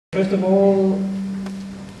First of all,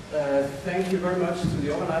 thank you very much to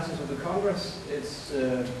the organizers of the Congress.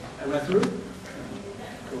 Am I through?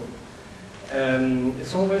 Cool.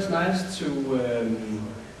 It's always nice to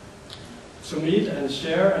meet and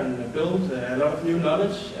share and build a lot of new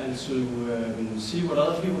knowledge and to see what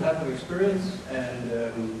other people have of experience and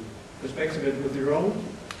perspective with your own.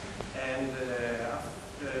 And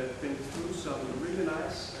I've been through some really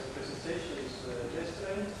nice presentations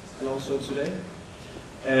yesterday and also today.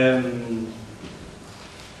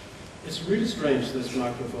 It's really strange, this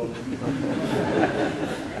microphone.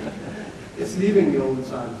 It's leaving me all the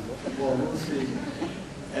time. Well, we'll see.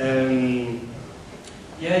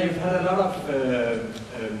 Yeah, you've had a lot of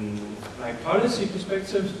like policy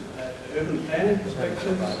perspectives, urban planning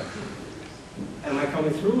perspectives. Am I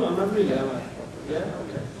coming through? I'm not really, am I? Yeah,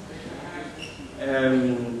 okay.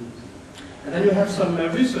 And then you have some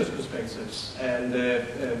research perspectives and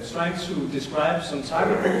trying to describe some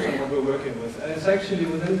target groups and what we're working with. And it's actually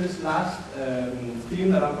within this last theme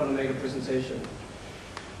that I'm going to make a presentation.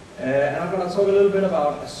 And I'm going to talk a little bit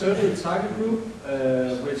about a certain target group,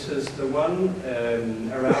 which is the one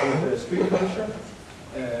around street culture,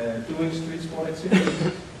 doing street sport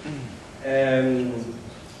activities. And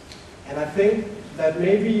I think that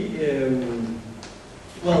maybe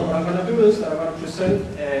well, what I'm going to do is that I'm going to present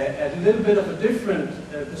a little bit of a different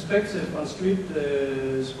perspective on street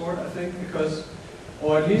sport, I think, because,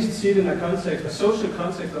 or at least see it in a context, a social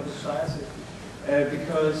context of society,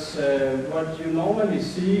 because what you normally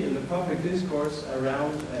see in the public discourse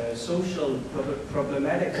around social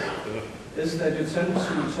problematics is that you tend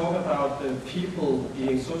to talk about people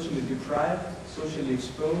being socially deprived, socially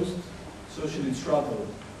exposed, socially troubled.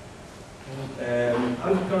 I'm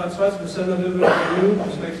going to try to present a little bit of a new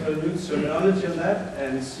perspective, a new terminology on that,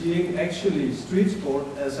 and seeing actually street sport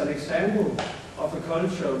as an example of a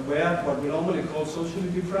culture where what we normally call socially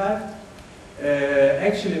deprived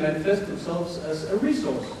actually manifest themselves as a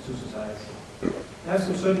resource to society. It has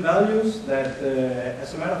some certain values that,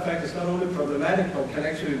 as a matter of fact, is not only problematic, but can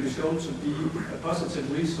actually be shown to be a positive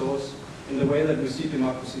resource in the way that we see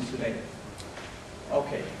democracy today.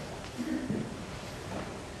 Okay.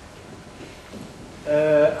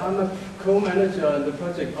 I'm a co-manager in the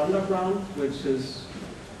project Underground, which is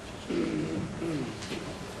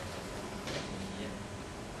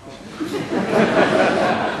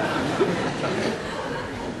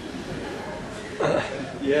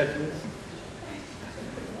yeah, please.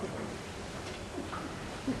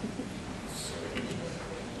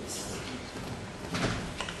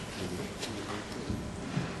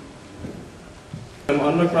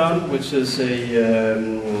 Underground, which is a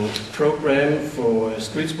program for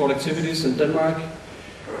street sport activities in Denmark.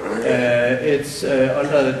 It's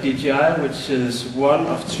under the DGI, which is one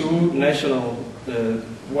of the two national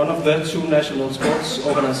sports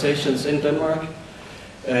organizations in Denmark,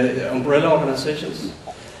 umbrella organizations.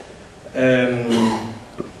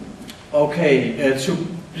 Okay, to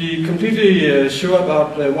be completely sure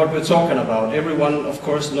about what we're talking about, everyone, of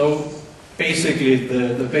course, knows basically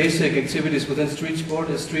the basic activities within street sport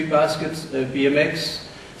is street baskets, BMX,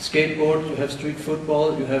 skateboard, you have street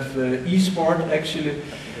football, you have e-sport. Actually,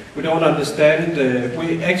 we don't understand,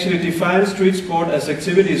 we actually define street sport as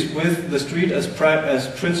activities with the street as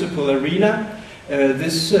principal arena.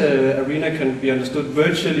 This arena can be understood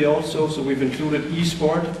virtually also, so we've included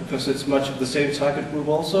e-sport because it's much of the same target group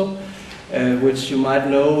also, which you might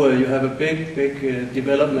know. You have a big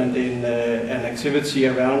development in an activity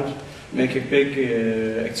around making big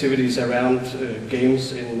activities around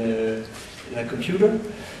games in a computer.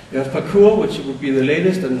 You have parkour, which would be the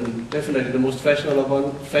latest and definitely the most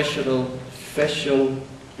fashionable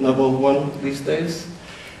one these days.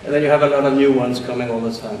 And then you have a lot of new ones coming all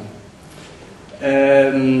the time.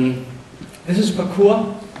 This is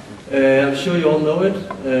parkour. I'm sure you all know it.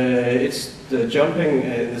 It's the jumping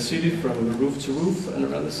in the city from roof to roof and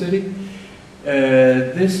around the city.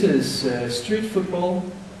 This is street football.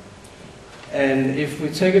 And if we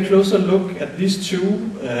take a closer look at these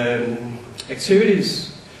two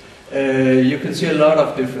activities, you can see a lot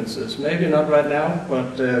of differences. Maybe not right now,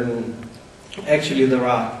 but actually there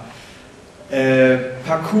are.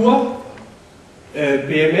 Parkour,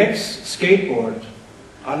 BMX, skateboard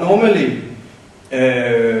are normally,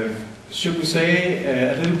 should we say,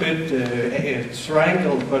 a little bit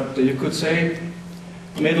triangled, but you could say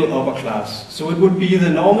middle upper class. So it would be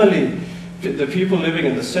normally the people living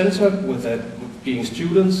in the center, with being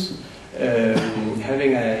students,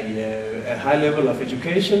 having a high level of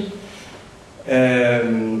education,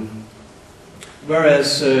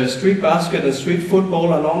 whereas street basket and street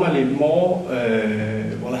football are normally more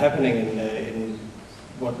happening in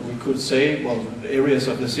what we could say, well, areas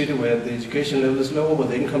of the city where the education level is low, where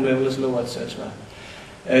the income level is low, etc.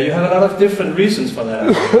 You have a lot of different reasons for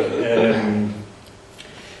that.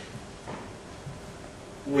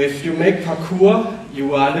 If you make parkour,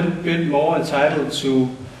 you are a little bit more entitled to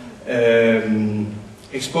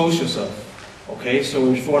expose yourself. Okay,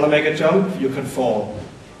 so if you want to make a jump, you can fall.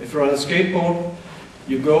 If you're on a skateboard,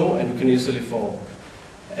 you go and you can easily fall.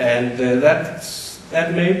 And that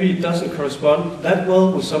maybe doesn't correspond that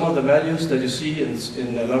well with some of the values that you see in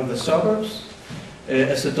a lot of the suburbs,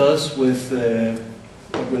 as it does with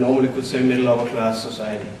what we normally could say middle upper class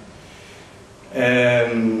society.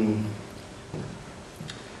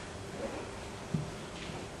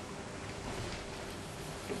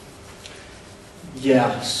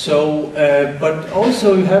 Yeah, so, but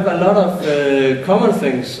also you have a lot of common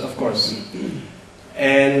things, of course.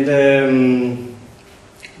 And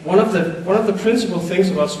one of the principal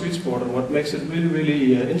things about street sport and what makes it really,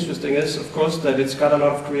 really interesting is, of course, that it's got a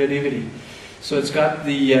lot of creativity. So it's got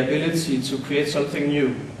the ability to create something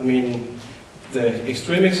new. I mean, the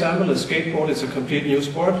extreme example is skateboard. It's a complete new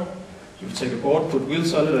sport. You take a board, put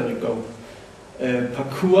wheels on it, and you go.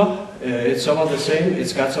 Parkour, it's some of the same.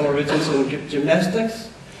 It's got some origins in gymnastics,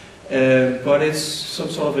 but it's some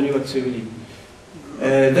sort of a new activity.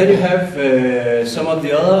 Then you have some of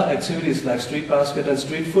the other activities like street basket and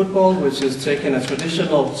street football, which is taking a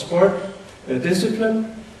traditional sport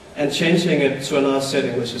discipline and changing it to another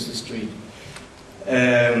setting, which is the street.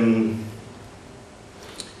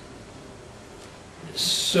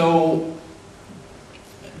 So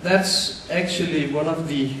that's actually one of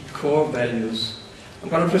the core values. I'm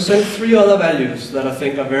going to present 3 other values that I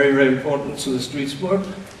think are very, very important to the street sport.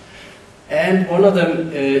 And one of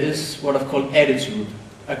them is what I've called attitude.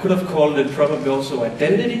 I could have called it probably also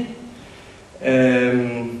identity.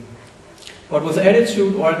 But with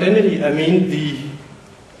attitude or identity, I mean the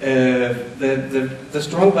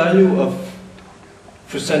strong value of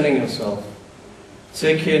presenting yourself.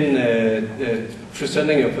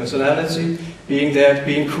 Presenting your personality, being there,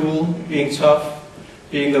 being cool, being tough,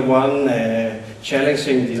 being the one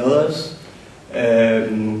challenging the others.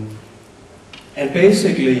 And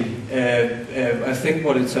basically, I think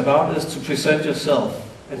what it's about is to present yourself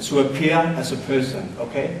and to appear as a person,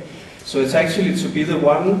 okay? So it's actually to be the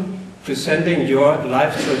one presenting your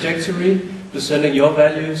life trajectory, presenting your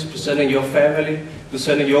values, presenting your family,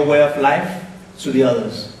 presenting your way of life to the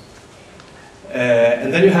others.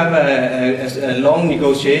 And then you have a long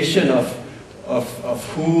negotiation of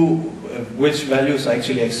which values are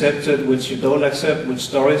actually accepted, which you don't accept, which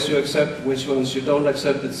stories you accept, which ones you don't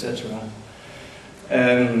accept, etc.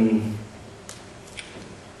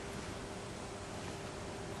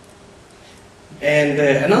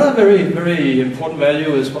 Another very, very important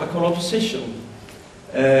value is what I call opposition.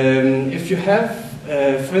 If you have,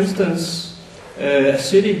 for instance, a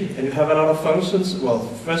city and you have a lot of functions, well,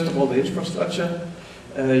 first of all, the infrastructure,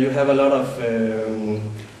 you have a lot of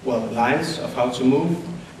lines of how to move.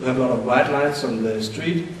 You have a lot of white lines on the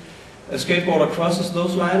street. A skateboarder crosses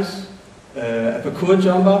those lines. A parkour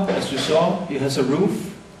jumper, as you saw, he has a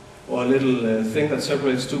roof or a little thing that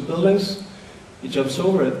separates 2 buildings. He jumps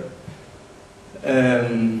over it.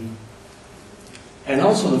 And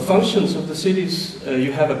also the functions of the cities.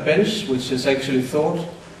 You have a bench which is actually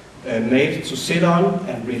made to sit on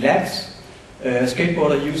and relax. A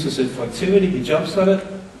skateboarder uses it for activity, he jumps on it,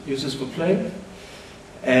 uses for play.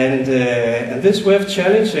 And this way of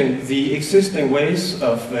challenging the existing ways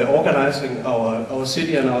of organizing our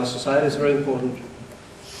city and our society is very important.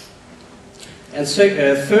 And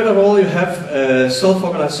third of all, you have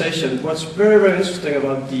self-organization. What's very, very interesting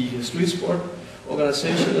about the street sport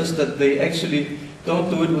organization is that they actually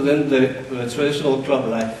don't do it within the traditional club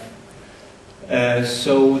life.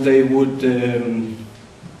 So they would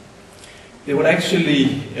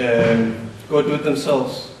actually go do it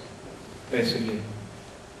themselves, basically.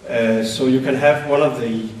 So you can have one of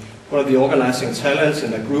the organizing talents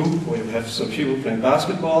in a group where you have some people playing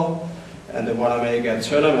basketball, and they want to make a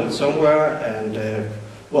tournament somewhere, and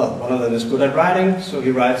one of them is good at writing, so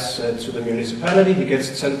he writes to the municipality. He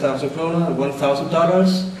gets 10,000 kroner,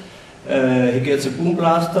 $1,000. He gets a boom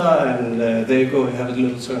blaster, and there you go. You have a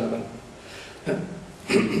little tournament.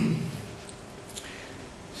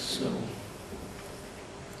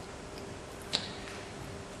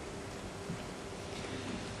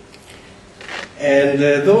 And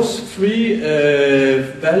those 3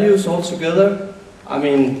 values all together, I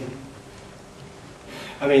mean,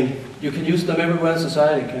 you can use them everywhere in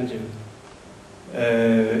society, can't you?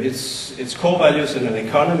 It's core values in an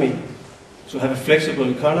economy, to have a flexible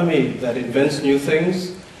economy that invents new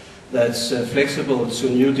things, that's flexible to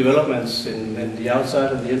new developments in the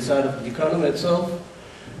outside and the inside of the economy itself.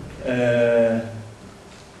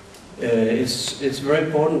 It's very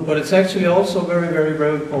important, but it's actually also very, very,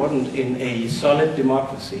 very important in a solid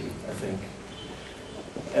democracy, I think.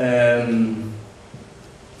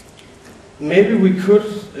 Maybe we could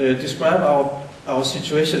describe our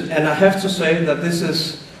situation, and I have to say that this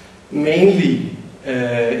is mainly,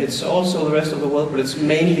 it's also the rest of the world, but it's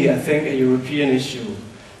mainly, I think, a European issue,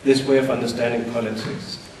 this way of understanding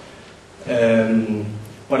politics.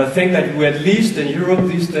 But I think that we, at least in Europe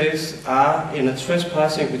these days, are in a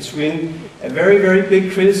trespassing between a very, very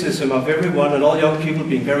big criticism of everyone and all young people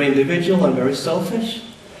being very individual and very selfish,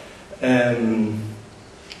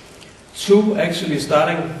 to actually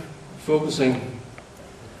focusing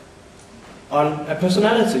on a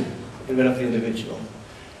personality instead of the individual.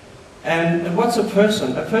 And what's a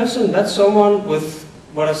person? A person, that's someone with,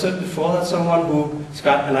 what I said before, that's someone who's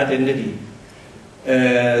got an identity.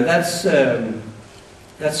 That's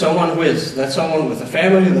someone who is. That's someone with a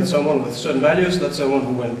family, that's someone with certain values, that's someone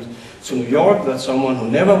who went to New York, that's someone who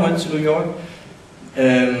never went to New York.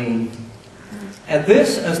 And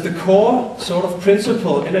this, as the core sort of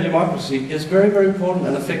principle in a democracy, is very, very important,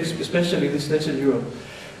 and I think especially these days in Europe.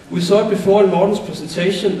 We saw it before in Morten's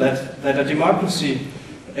presentation that a democracy,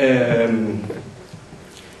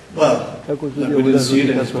 well, we didn't see it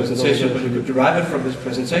in his presentation, but you could derive it from his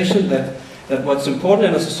presentation, that what's important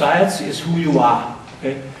in a society is who you are.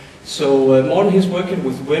 Okay? So Morten, he's working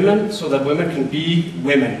with women so that women can be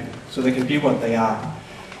women, so they can be what they are.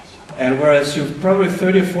 And whereas you probably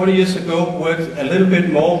 30 or 40 years ago worked a little bit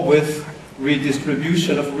more with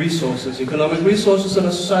redistribution of resources, economic resources in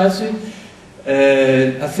a society,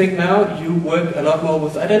 I think now you work a lot more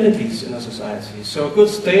with identities in a society. So a good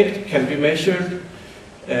state can be measured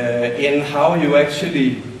in how you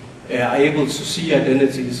actually are able to see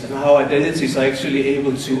identities and how identities are actually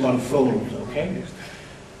able to unfold. Okay?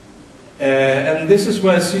 And this is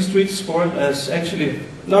where I see street sport as actually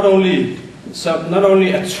not only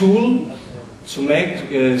a tool to make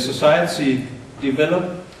society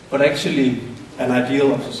develop, but actually an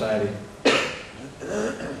ideal of society.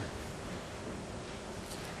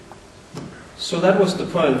 So that was the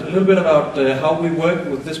point. A little bit about how we work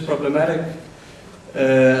with this problematic.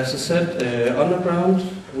 As I said, underground,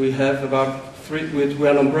 we have about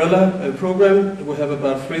we're an umbrella program. We have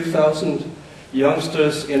about 3,000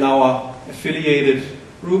 youngsters in our affiliated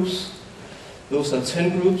groups. Those are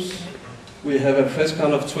 10 groups. We have a press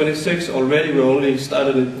count of 26 already. We only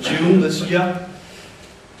started in June this year.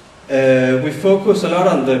 We focus a lot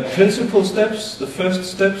on the principal steps, the first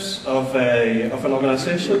steps of an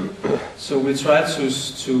organization. So we try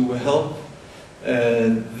to help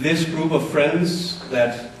this group of friends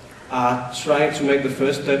that are trying to make the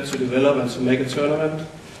first step to develop and to make a tournament.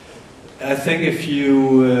 I think if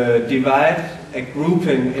you divide a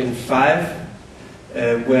grouping in 5,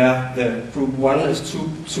 where the group 1 is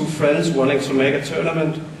two friends wanting to make a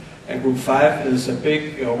tournament, and group 5 is a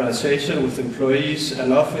big organization with employees,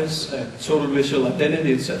 an office, a total visual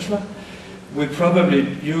identity, etc. We probably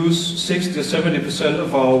use 60 or 70%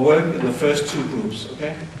 of our work in the first 2 groups.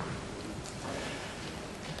 Okay.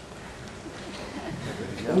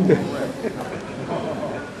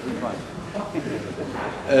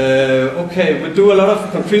 Okay, we do a lot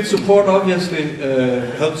of concrete support, obviously,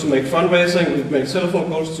 help to make fundraising, we make telephone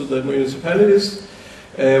calls to the municipalities,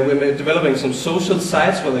 we're developing some social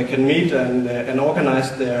sites where they can meet and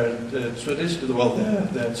organize their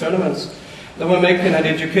tournaments. Then we're making an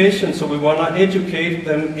education, so we want to educate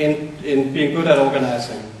them in being good at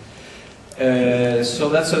organizing. So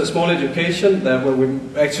that's a small education that where we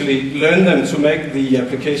actually learn them to make the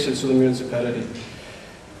application to the municipality.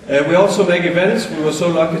 We also make events. We were so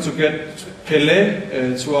lucky to get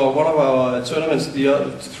Pelé to one of our tournaments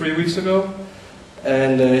 3 weeks ago.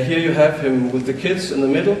 And here you have him with the kids in the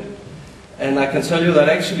middle. And I can tell you that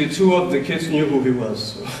actually 2 of the kids knew who he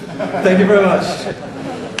was. Thank you very much.